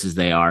scarce as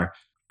they are,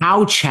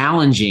 how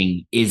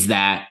challenging is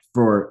that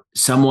for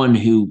someone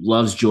who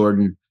loves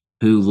Jordan,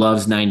 who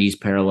loves 90s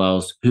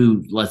parallels,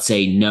 who, let's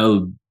say,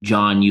 no,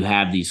 John, you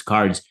have these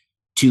cards,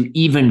 to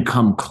even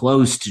come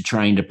close to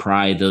trying to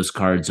pry those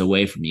cards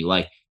away from you?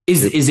 Like,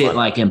 is it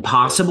like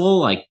impossible?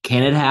 Like,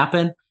 can it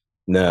happen?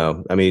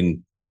 No, I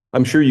mean,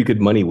 I'm sure you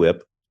could money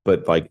whip,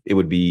 but like it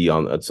would be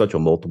on such a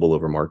multiple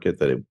over market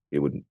that it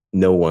would,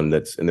 no one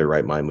that's in their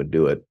right mind would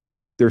do it.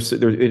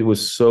 It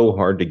was so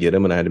hard to get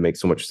them, and I had to make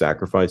so much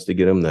sacrifice to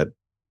get them that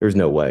there's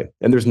no way.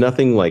 And there's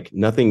nothing,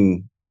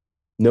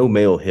 no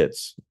male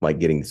hits like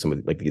getting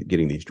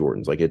getting these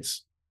Jordans. Like,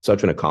 it's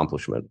such an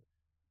accomplishment,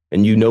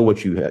 and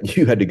what you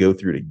had to go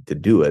through to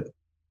do it.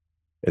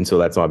 And so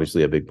that's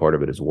obviously a big part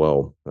of it as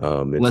well.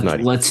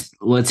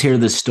 Let's hear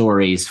the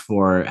stories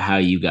for how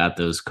you got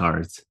those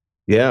cards.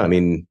 Yeah, I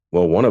mean,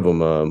 well, one of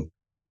them,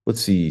 let's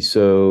see.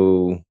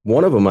 So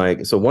one of them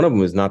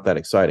is not that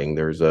exciting.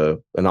 There's an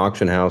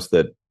auction house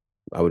that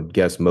I would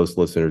guess most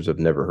listeners have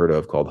never heard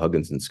of called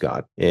Huggins and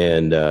Scott,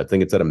 and I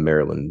think it's out of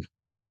Maryland.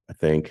 I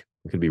think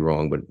I could be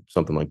wrong, but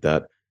something like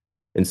that.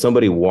 And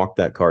somebody walked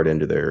that card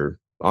into their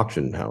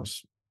auction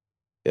house.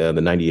 The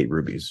 98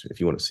 Rubies. If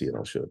you want to see it,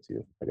 I'll show it to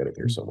you. I got it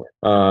here somewhere.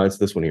 It's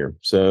this one here.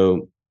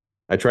 So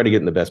I try to get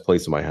in the best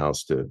place in my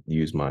house to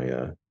use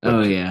my.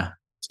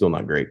 Still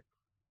not great.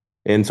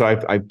 And so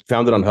I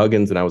found it on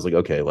Huggins, and I was like,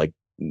 okay, like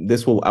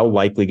I'll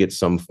likely get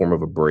some form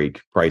of a break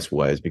price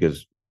wise,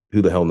 because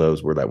who the hell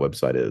knows where that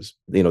website is?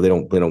 They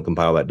don't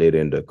compile that data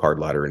into Card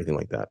Ladder or anything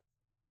like that.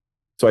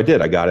 So I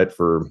did. I got it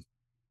for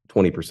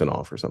 20%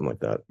 off or something like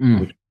that,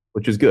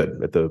 which is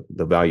good at the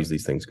values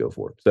these things go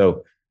for.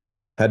 So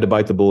had to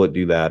bite the bullet,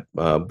 do that.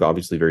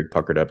 Obviously very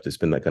puckered up to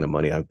spend that kind of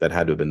money. That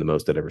had to have been the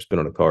most I'd ever spent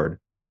on a card.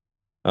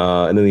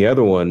 And then the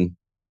other one,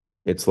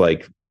 it's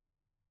like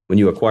when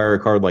you acquire a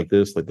card like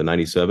this, like the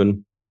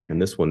 97,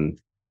 and this one,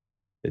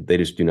 they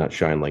just do not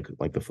shine like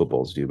the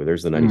footballs do. But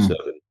there's the 97.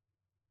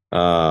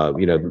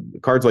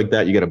 Cards like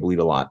that, you got to bleed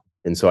a lot.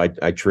 And so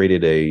I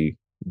traded a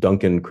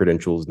Duncan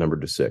Credentials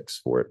numbered to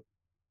 6 for it,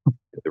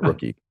 the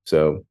rookie.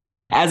 So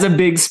as a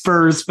big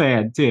Spurs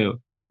fan too,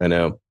 I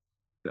know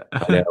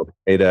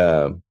it.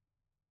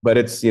 But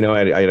it's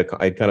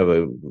I kind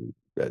of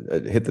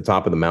hit the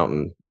top of the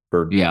mountain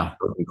for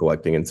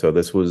collecting, and so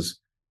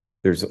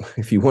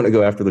if you want to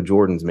go after the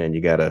Jordans, man,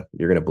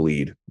 you're gonna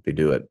bleed if you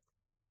do it.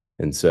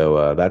 And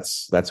so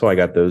that's how I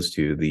got those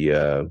two.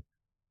 The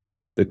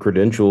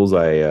Credentials,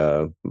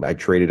 I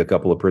traded a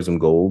couple of Prism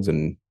Golds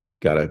and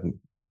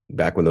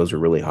back when those were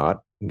really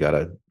hot, got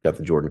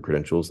the Jordan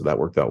Credentials, so that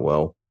worked out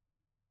well.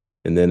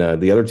 And then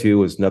the other two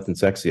was nothing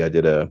sexy.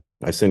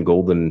 I sent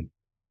Golden.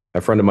 A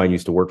friend of mine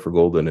used to work for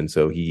Golden, and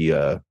so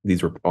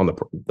these were on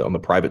the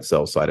private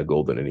sell side of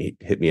Golden, and he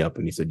hit me up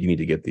and he said, "You need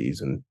to get these."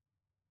 And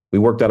we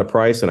worked out a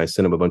price, and I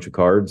sent him a bunch of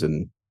cards,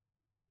 and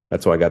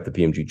that's how I got the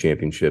PMG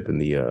Championship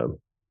and the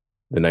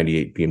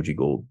 98 PMG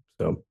Gold.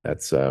 So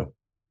that's and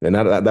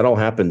that all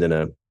happened in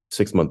a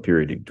 6-month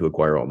period to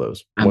acquire all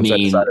those. I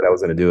decided I was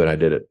going to do it, I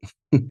did it.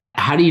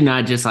 How do you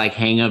not just like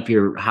hang up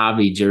your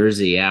hobby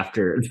jersey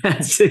after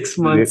that 6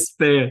 months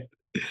span?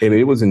 I mean,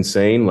 it was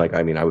insane. Like,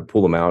 I mean, I would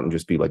pull them out and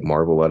just be like,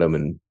 marvel at them.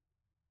 And,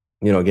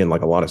 again,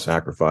 like a lot of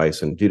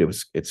sacrifice. And dude,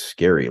 it's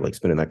scary. Like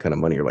spending that kind of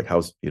money. You're like,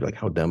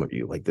 how dumb are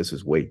you? Like, this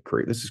is way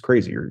crazy. This is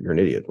crazy. You're an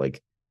idiot.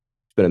 Like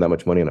spending that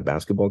much money on a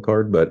basketball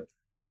card. But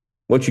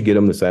once you get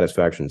them, the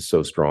satisfaction is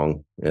so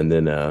strong. And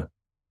then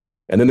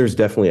there's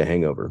definitely a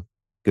hangover,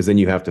 because then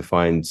you have to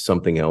find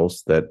something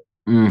else that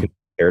can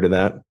compare to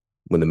that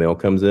when the mail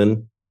comes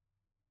in.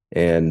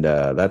 And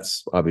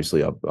that's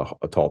obviously a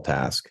tall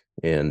task.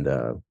 And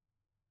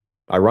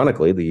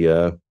ironically,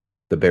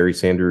 the Barry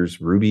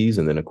Sanders Rubies,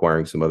 and then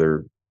acquiring some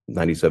other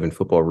 97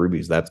 football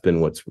Rubies, that's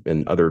been what's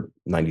in other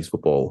 90s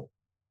football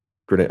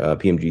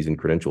PMGs and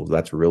credentials.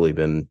 That's really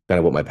been kind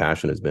of what my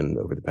passion has been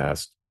over the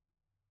past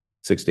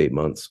 6 to 8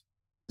 months.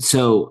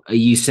 So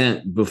you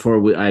sent,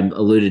 I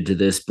alluded to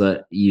this,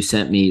 but you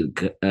sent me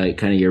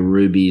kind of your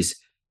Rubies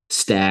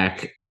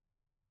stack.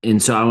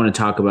 And so I want to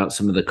talk about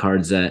some of the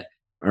cards that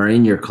are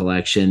in your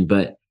collection,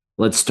 but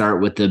let's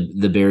start with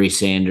the Barry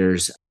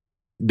Sanders.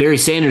 Barry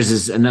Sanders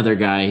is another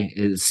guy.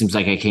 It seems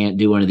like I can't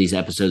do one of these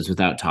episodes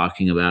without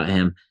talking about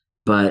him,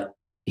 but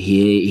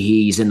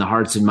he's in the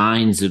hearts and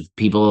minds of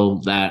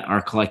people that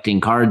are collecting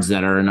cards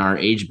that are in our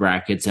age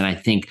brackets. And I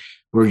think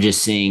we're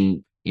just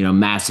seeing,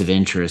 massive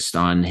interest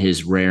on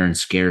his rare and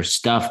scarce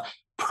stuff,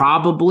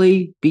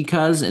 probably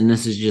because, and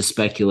this is just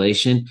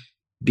speculation,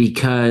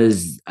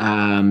 because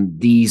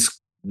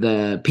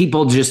the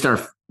people just are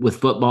with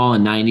football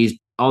and 90s,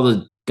 all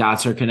the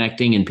dots are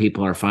connecting, and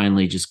people are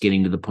finally just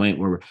getting to the point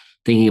where we're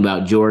thinking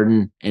about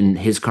Jordan and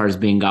his cards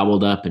being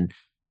gobbled up and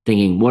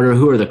thinking,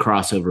 who are the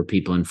crossover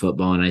people in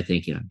football? And I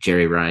think,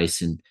 Jerry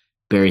Rice and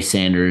Barry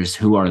Sanders,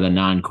 who are the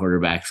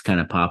non-quarterbacks,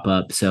 kind of pop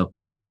up. So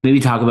maybe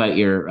talk about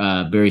your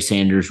Barry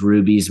Sanders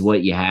Rubies,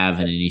 what you have,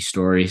 and any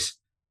stories.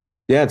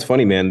 Yeah, it's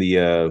funny, man.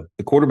 The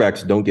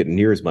quarterbacks don't get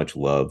near as much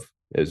love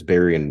as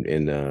Barry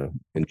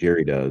and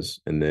Jerry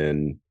does, and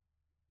then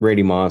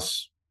Randy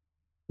Moss,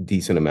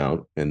 decent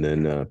amount, and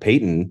then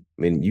Peyton.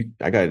 I mean,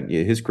 I got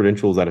his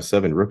credentials out of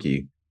 7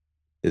 rookie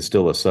is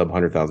still a sub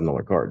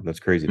 $100,000 card. That's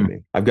crazy to me.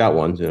 I've got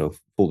one,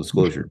 full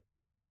disclosure,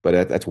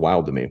 but that's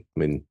wild to me. I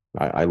mean,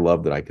 I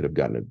love that I could have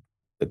gotten it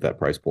at that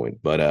price point,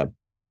 but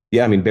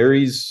yeah, I mean,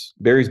 Barry's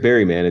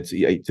Barry, man. It's,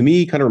 to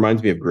me, kind of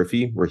reminds me of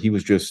Griffey, where he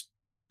was just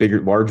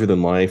bigger, larger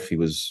than life.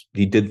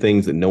 He did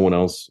things that no one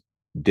else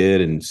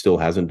did and still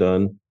hasn't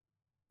done.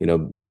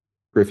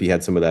 Griffey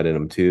had some of that in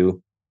him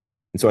too.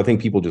 And so I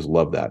think people just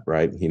love that,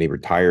 right? He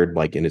retired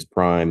like in his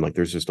prime. Like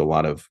there's just a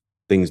lot of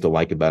things to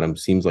like about him.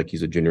 Seems like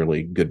he's a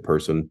generally good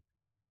person,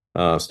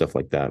 stuff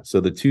like that. So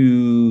this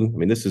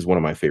is one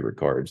of my favorite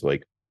cards.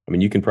 Like, I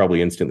mean, you can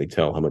probably instantly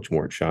tell how much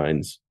more it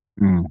shines.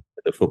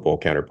 The football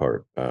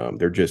counterpart.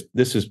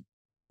 This is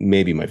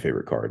maybe my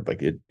favorite card.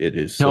 Like it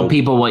is. Tell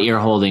people what you're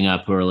holding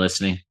up who are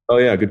listening. Oh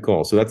yeah, good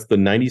call. So that's the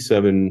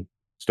 97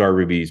 Star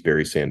Rubies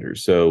Barry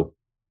Sanders. So,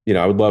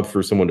 I would love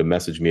for someone to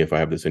message me if I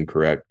have this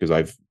incorrect, because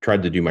I've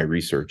tried to do my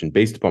research, and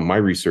based upon my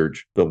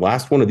research, the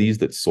last one of these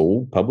that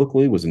sold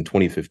publicly was in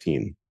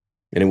 2015.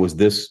 And it was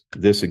this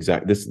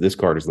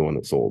card is the one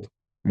that sold.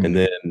 And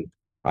then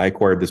I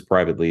acquired this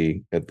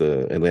privately at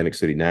the Atlantic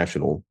City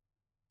National.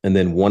 And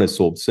then one has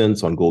sold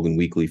since on Golden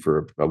Weekly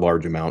for a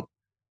large amount,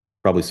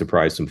 probably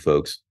surprised some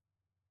folks.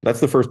 That's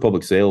the first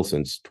public sale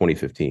since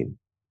 2015.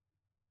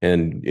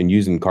 And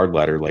using Card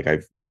Ladder, like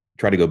I've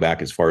tried to go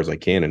back as far as I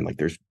can, and like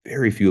there's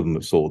very few of them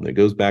have sold. And it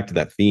goes back to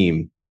that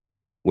theme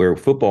where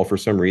football, for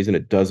some reason,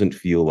 it doesn't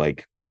feel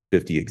like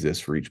 50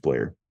 exists for each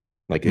player.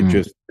 Like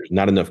there's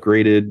not enough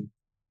graded.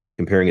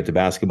 Comparing it to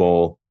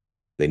basketball,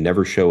 they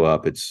never show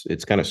up.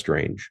 It's kind of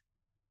strange.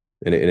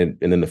 And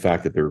then the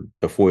fact that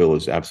the foil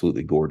is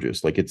absolutely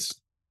gorgeous. Like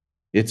it's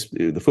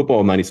the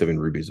football 97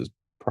 Rubies is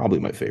probably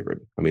my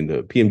favorite. I mean,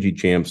 the PMG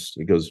champs,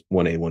 it goes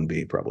 1A,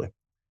 1B probably.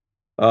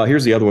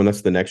 Here's the other one.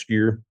 That's the next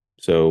year.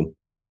 So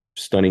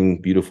stunning,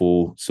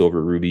 beautiful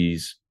silver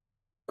Rubies.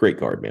 Great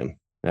card, man.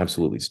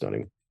 Absolutely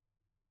stunning.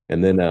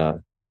 And then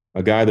a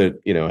guy that,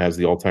 has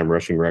the all-time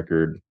rushing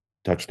record,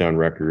 touchdown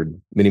record,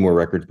 many more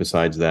records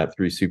besides that,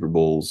 3 Super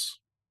Bowls,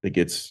 that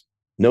gets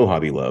no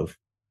hobby love.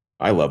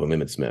 I love him,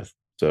 Emmitt Smith.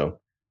 So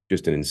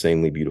just an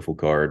insanely beautiful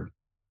card.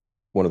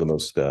 One of the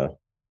most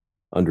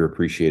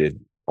underappreciated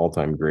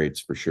all-time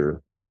greats for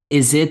sure.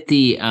 Is it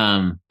the,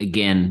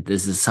 again,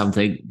 this is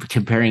something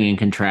comparing and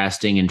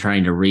contrasting and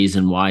trying to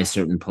reason why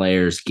certain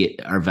players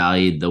are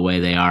valued the way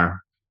they are.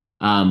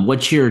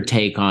 What's your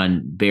take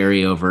on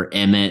Barry over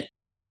Emmitt?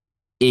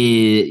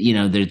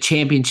 The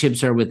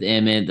championships are with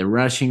Emmitt, the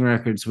rushing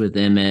records with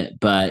Emmitt,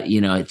 but,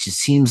 it just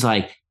seems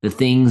like the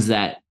things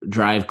that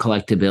drive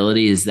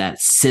collectability is that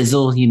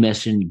sizzle. You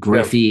mentioned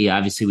Griffey. Yeah.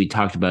 Obviously, we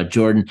talked about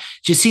Jordan.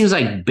 Just seems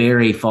like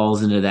Barry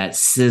falls into that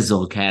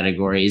sizzle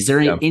category. Is there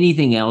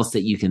anything else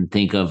that you can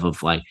think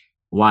of like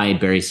why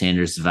Barry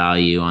Sanders'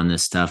 value on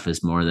this stuff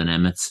is more than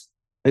Emmitt's?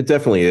 It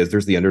definitely is.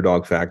 There's the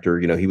underdog factor.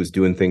 He was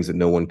doing things that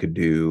no one could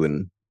do.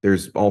 And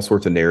there's all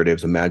sorts of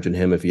narratives. Imagine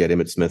him if he had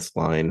Emmitt Smith's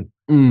line.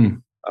 But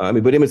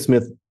Emmitt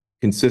Smith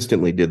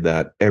consistently did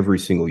that every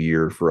single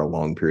year for a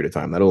long period of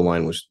time. That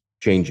O-line was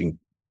changing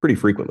pretty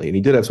frequently. And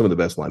he did have some of the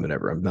best linemen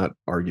ever. I'm not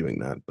arguing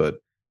that, but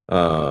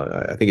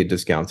I think it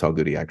discounts how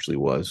good he actually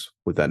was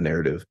with that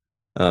narrative.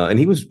 And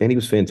he was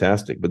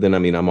fantastic. But then, I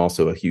mean, I'm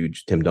also a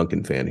huge Tim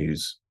Duncan fan,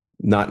 who's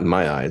not, in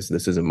my eyes,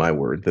 this isn't my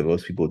word, but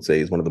most people would say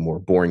is one of the more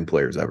boring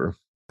players ever.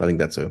 I think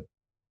that's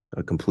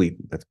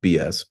that's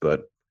BS,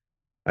 but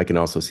I can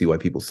also see why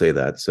people say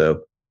that.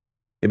 So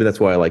maybe that's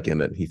why I like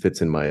Emmett. He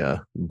fits in my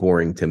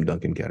boring Tim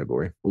Duncan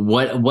category.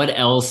 What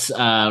else,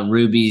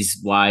 Rubies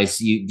wise,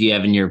 do you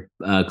have in your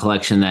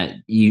collection that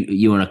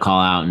you want to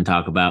call out and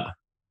talk about?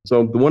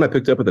 So the one I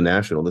picked up at the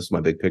National, this is my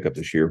big pickup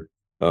this year,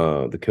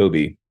 the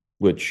Kobe,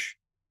 which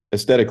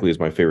aesthetically is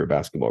my favorite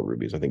basketball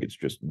Rubies. I think it's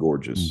just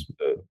gorgeous.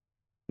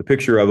 The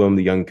picture of him,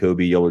 the young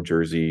Kobe, yellow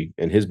jersey,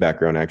 and his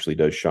background actually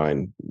does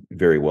shine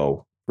very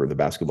well for the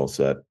basketball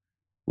set.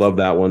 Love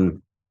that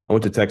one. I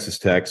went to Texas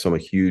Tech, so I'm a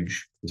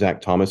huge Zach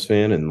Thomas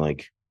fan, and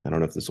like, I don't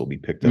know if this will be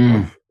picked up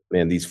on.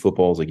 Man, these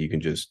footballs, like, you can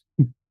just,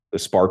 the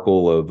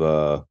sparkle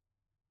of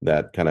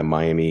that kind of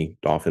Miami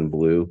Dolphin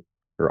blue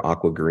or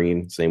aqua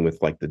green, same with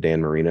like the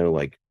Dan Marino,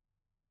 like,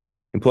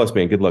 and plus,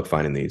 man, good luck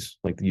finding these.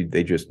 Like,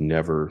 they just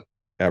never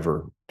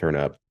ever turn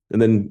up.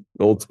 And then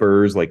old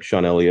Spurs, like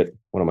Sean Elliott,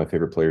 one of my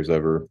favorite players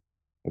ever.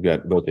 I've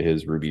got both of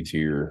his Ruby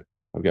tier.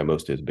 I've got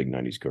most of his big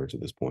 90s cards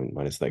at this point,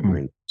 minus that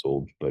green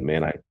sold. But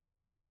man,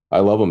 I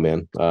love them,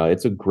 man.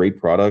 It's a great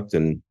product.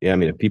 And yeah, I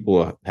mean, if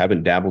people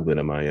haven't dabbled in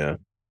them, I'm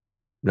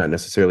not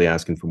necessarily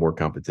asking for more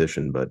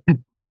competition, but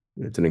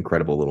it's an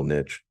incredible little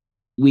niche.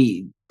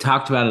 We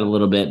talked about it a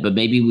little bit, but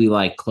maybe we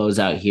like close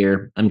out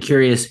here. I'm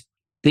curious,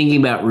 thinking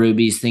about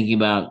Rubies, thinking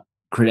about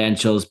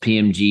credentials,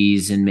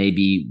 PMGs, and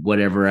maybe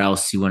whatever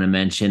else you want to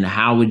mention.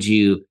 How would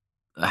you,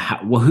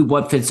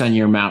 what fits on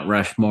your Mount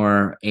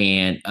Rushmore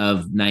and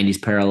of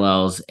 90s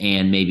parallels,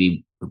 and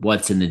maybe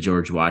what's in the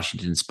George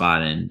Washington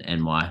spot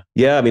and why?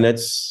 Yeah, I mean,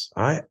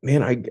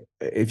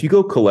 if you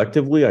go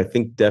collectively, I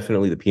think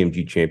definitely the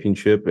PMG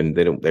championship, and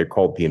they're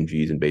called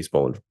PMGs in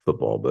baseball and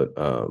football, but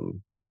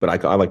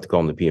I like to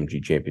call them the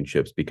PMG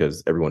championships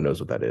because everyone knows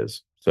what that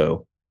is.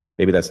 So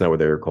maybe that's not what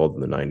they were called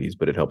in the 90s,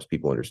 but it helps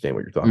people understand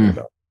what you're talking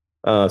about.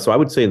 So I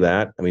would say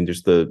that, I mean,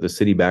 just the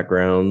city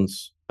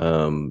backgrounds,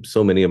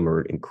 so many of them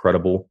are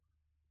incredible.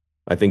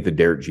 I think the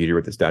Derek Jeter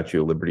with the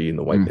Statue of Liberty and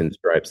the white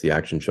pinstripes, the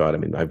action shot. I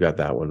mean, I've got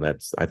that one.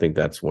 I think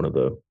that's one of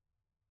the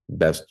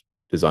best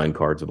design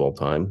cards of all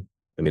time.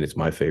 I mean, it's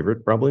my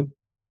favorite, probably.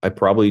 I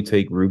probably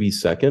take Ruby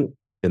second.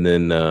 And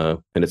then,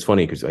 and it's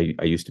funny because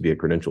I used to be a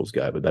credentials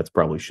guy, but that's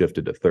probably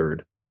shifted to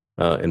third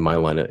in my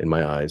lineup, in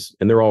my eyes.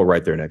 And they're all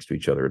right there next to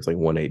each other. It's like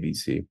one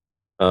ABC.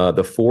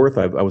 The fourth,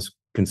 I was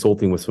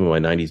consulting with some of my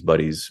 90s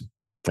buddies,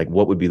 like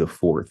what would be the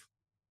fourth?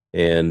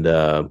 And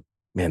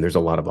man, there's a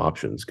lot of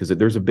options because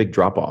there's a big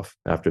drop off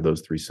after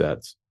those three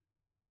sets.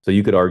 So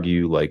you could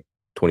argue like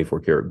 24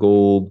 karat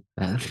gold,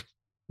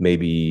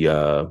 maybe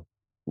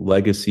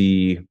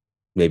legacy,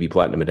 maybe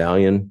platinum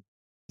medallion.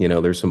 You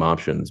know, there's some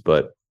options,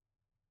 but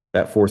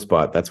that fourth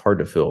spot, that's hard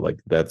to fill.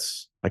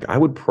 I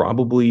would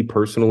probably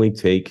personally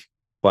take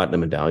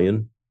platinum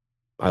medallion.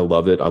 I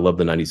love it. I love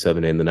the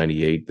 97 and the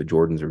 98. The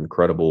Jordans are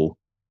incredible.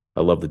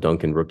 I love the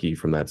Duncan rookie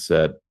from that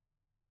set.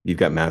 You've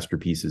got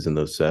masterpieces in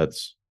those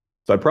sets.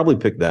 So I'd probably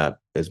pick that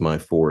as my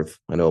fourth.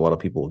 I know a lot of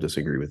people will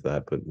disagree with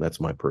that, but that's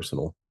my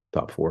personal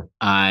top four.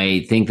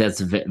 I think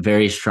that's a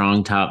very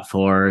strong top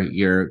four.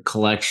 Your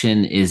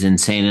collection is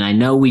insane. And I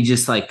know we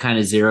just like kind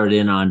of zeroed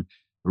in on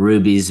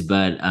Rubies,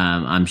 but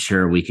I'm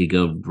sure we could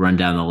go run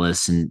down the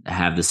list and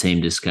have the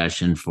same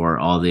discussion for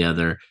all the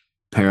other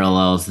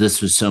parallels.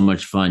 This was so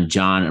much fun.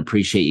 John,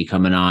 appreciate you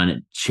coming on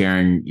and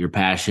sharing your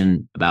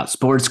passion about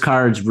sports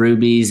cards,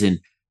 Rubies, and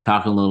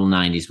talking a little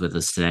 90s with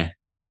us today.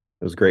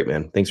 It was great,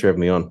 man. Thanks for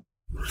having me on.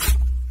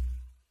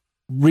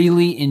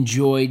 Really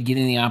enjoyed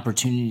getting the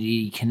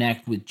opportunity to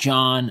connect with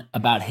John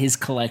about his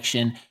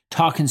collection,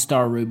 talking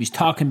Star Rubies,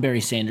 talking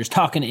Barry Sanders,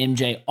 talking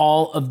MJ,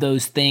 all of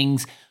those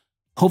things.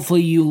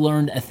 Hopefully you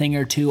learned a thing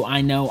or two.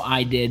 I know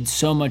I did.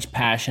 So much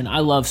passion. I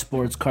love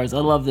sports cards. I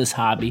love this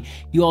hobby.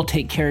 You all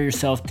take care of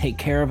yourself. Take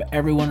care of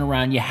everyone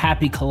around you.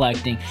 Happy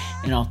collecting.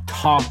 And I'll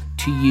talk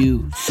to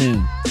you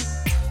soon.